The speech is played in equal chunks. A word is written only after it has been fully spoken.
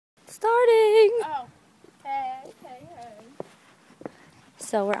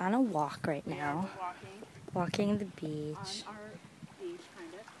So we're on a walk right now. We're Walking the beach. on our beach,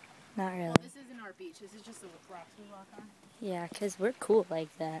 kind of. Not really. Well, this isn't our beach. This is just the rocks we walk on. Yeah, because we're cool like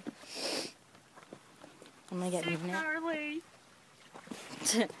that. I'm going to get Sit, moving it. Carly.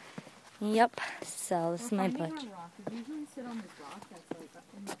 Yep. So this is my Finding butt. our rock. We usually sit on this rock that's like up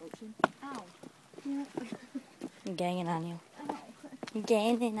in the ocean. Ow. I'm ganging on you. Ow. I'm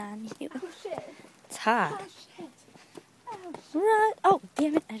ganging on you. Oh, shit. It's hot. Oh, shit. Oh, shit. Run. Oh,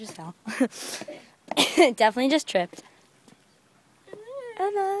 damn it. I just fell. Definitely just tripped.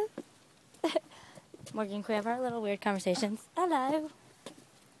 Hello. Morgan, can we have our little weird conversations? Hello.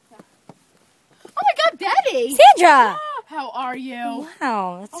 Oh, my God, Betty. Sandra! How are you?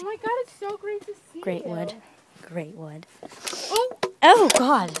 Wow. That's Oh, my God, it's so great to see great you. wood. Great wood. Oh. Oh,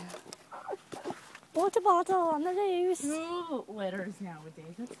 God. Water bottle on the loose. Who litters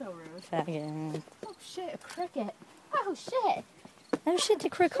nowadays? That's so rude. Faggot. Oh, shit, a cricket. Oh, shit. Oh, shit, to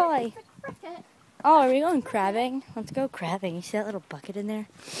Cricoy. It's a cricket. Oh, are we going crabbing? Let's go crabbing. You see that little bucket in there?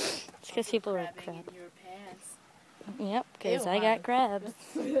 It's because people are Grabbing crab. in your pants. Yep, because Ew, I wow. got crabs.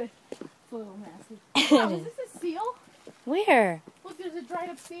 It's a little nasty. Oh, is this a seal? Where? Look, there's a dried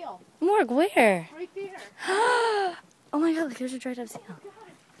up seal. Morg, where? Right there. Oh my God, look, there's a dried up seal.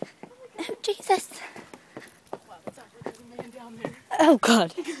 Oh, Jesus. Wow, that's actually there's a man down there. Oh,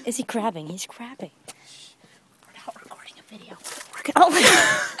 God. Is he crabbing? He's crabbing. We're not recording a video. Oh, my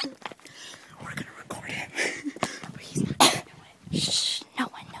God. We're gonna record him. But he's not gonna know it. Shh, no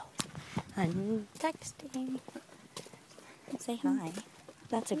one knows. I'm texting. Say hi.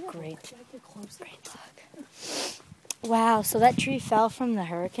 That's a great look. Wow, so that tree fell from the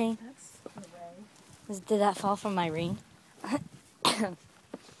hurricane? That's the way. Did that fall from Irene?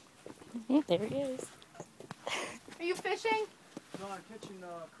 There he is. Are you fishing? No, I'm catching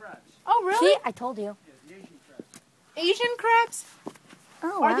crabs. Oh, really? See, I told you. Yeah, the Asian crabs. Asian crabs?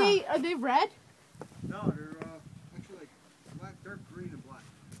 Oh, wow. Are they red? No, they're actually like black, dark green and black.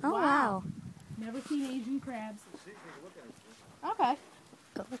 Oh, wow. Never seen Asian crabs. See, take a look at it. Okay.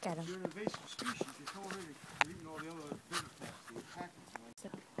 Go look at him. They're an invasive species. They come over here and eating all the other bigger crabs. They attack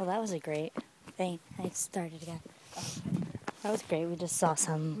them. Well, that was a great thing. I started again. That was great. We just saw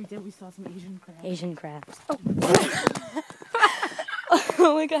some We did. We saw some Asian crabs. Asian crabs. Oh,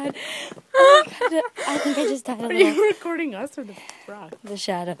 oh my God. Oh my God. I think I just died a Are little. you recording us or the rock? The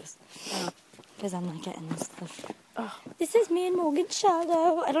shadows. Because I'm not getting this stuff. Oh. This is me and Morgan's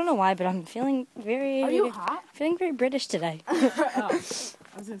shadow. I don't know why, but I'm feeling very... Are you hot? Feeling very British today. Oh,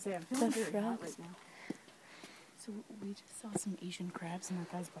 I was gonna say I'm feeling The very hot frogs. right now. So we just saw some Asian crabs in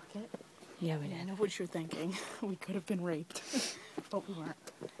that guy's bucket. Yeah, we I did. know what you're thinking. We could have been raped, but we weren't.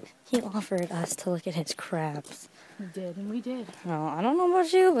 He offered us to look at his crabs. We did, and we did. Oh, I don't know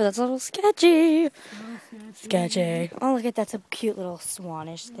about you, but that's a little sketchy. Sketchy. Oh, look at that's a cute little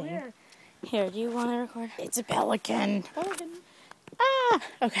swanish thing. Where? Here, do you want to record? It's a pelican. Ah,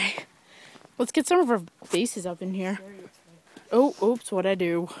 okay. Let's get some of our faces up in here. Oh, oops, what'd I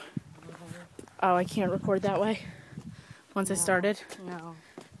do? Oh, I can't record that way once I started. No.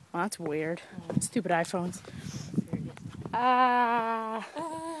 Well, that's weird. Stupid iPhones. Ah.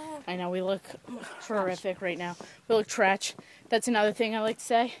 I know, we look horrific right now. We look trash. That's another thing I like to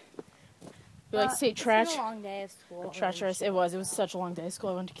say. We like to say trash. It's been a long day of school. Treacherous. It was such a long day of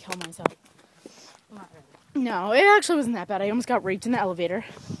school. I wanted to kill myself. Not really. No, it actually wasn't that bad. I almost got raped in the elevator.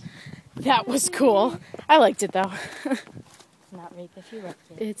 That was cool. I liked it, though. It's not rape if you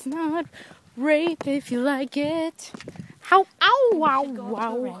wrecked it. It's not rape if you like it. How? Ow! Wow! Go up to a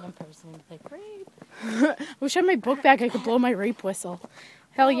Wow! random person and be like, rape. I wish I had my book bag. I could blow my rape whistle.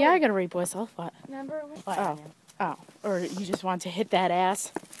 Hell yeah, I got a rape whistle. What? Remember? Oh. Oh. Or you just want to hit that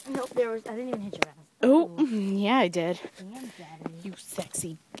ass? Nope, I didn't even hit your ass. Oh, yeah, I did. Damn, Daddy. You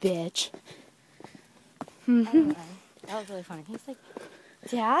sexy bitch. Anyway, that was really funny. He's like,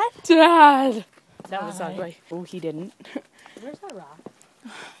 Dad? Dad! That was ugly. Oh, he didn't. Where's that rock?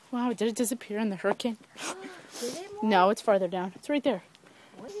 Wow, did it disappear in the hurricane? Did it more? No, it's farther down. It's right there.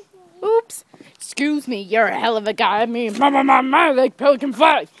 What is it? Oops. Excuse me, you're a hell of a guy. I mean, like Pelican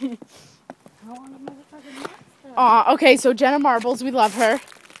Fly. I want a motherfucking monster. Okay, so Jenna Marbles, we love her.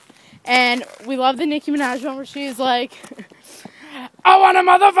 And we love the Nicki Minaj one where she's like, I want a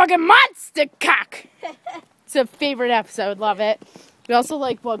motherfucking monster cock. It's a favorite episode. Love it. We also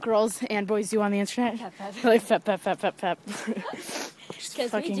like what girls and boys do on the internet. Pep, pep. We like fep, pep, pep, pep, pep. She's 'Cause we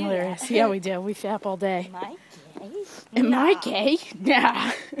fucking do hilarious. that. Yeah, we do. We fap all day. Am I gay? Am I Nah. gay? Nah.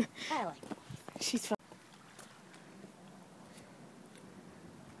 I like it. She's fun.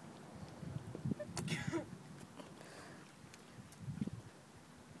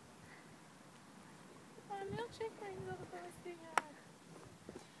 My milkshake brings all the best thing out.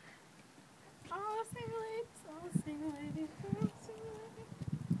 single lady, so single lady, so single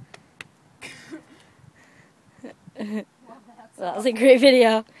lady. Love that song. That was a great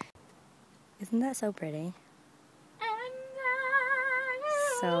video. Isn't that so pretty?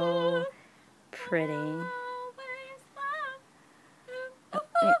 So pretty.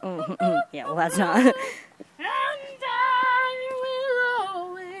 Yeah, well, that's not. And I will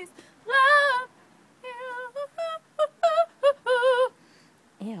always love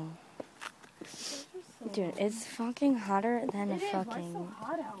you. Ew. Dude, it's fucking hotter than a It is. Why is it fucking. so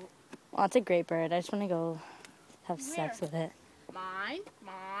hot out? Well, it's a great bird. I just want to go have sex with it. Mine.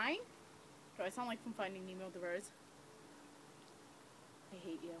 Do I sound like from Finding Nemo with the birds? I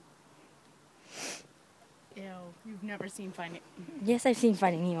hate you. Ew, you've never seen Finding... Yes, I've seen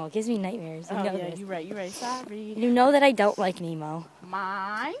Finding Nemo. It gives me nightmares. You Oh, know yeah, this. you're right. Sorry. You know that I don't like Nemo.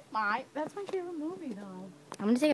 Mine. That's my favorite movie, though.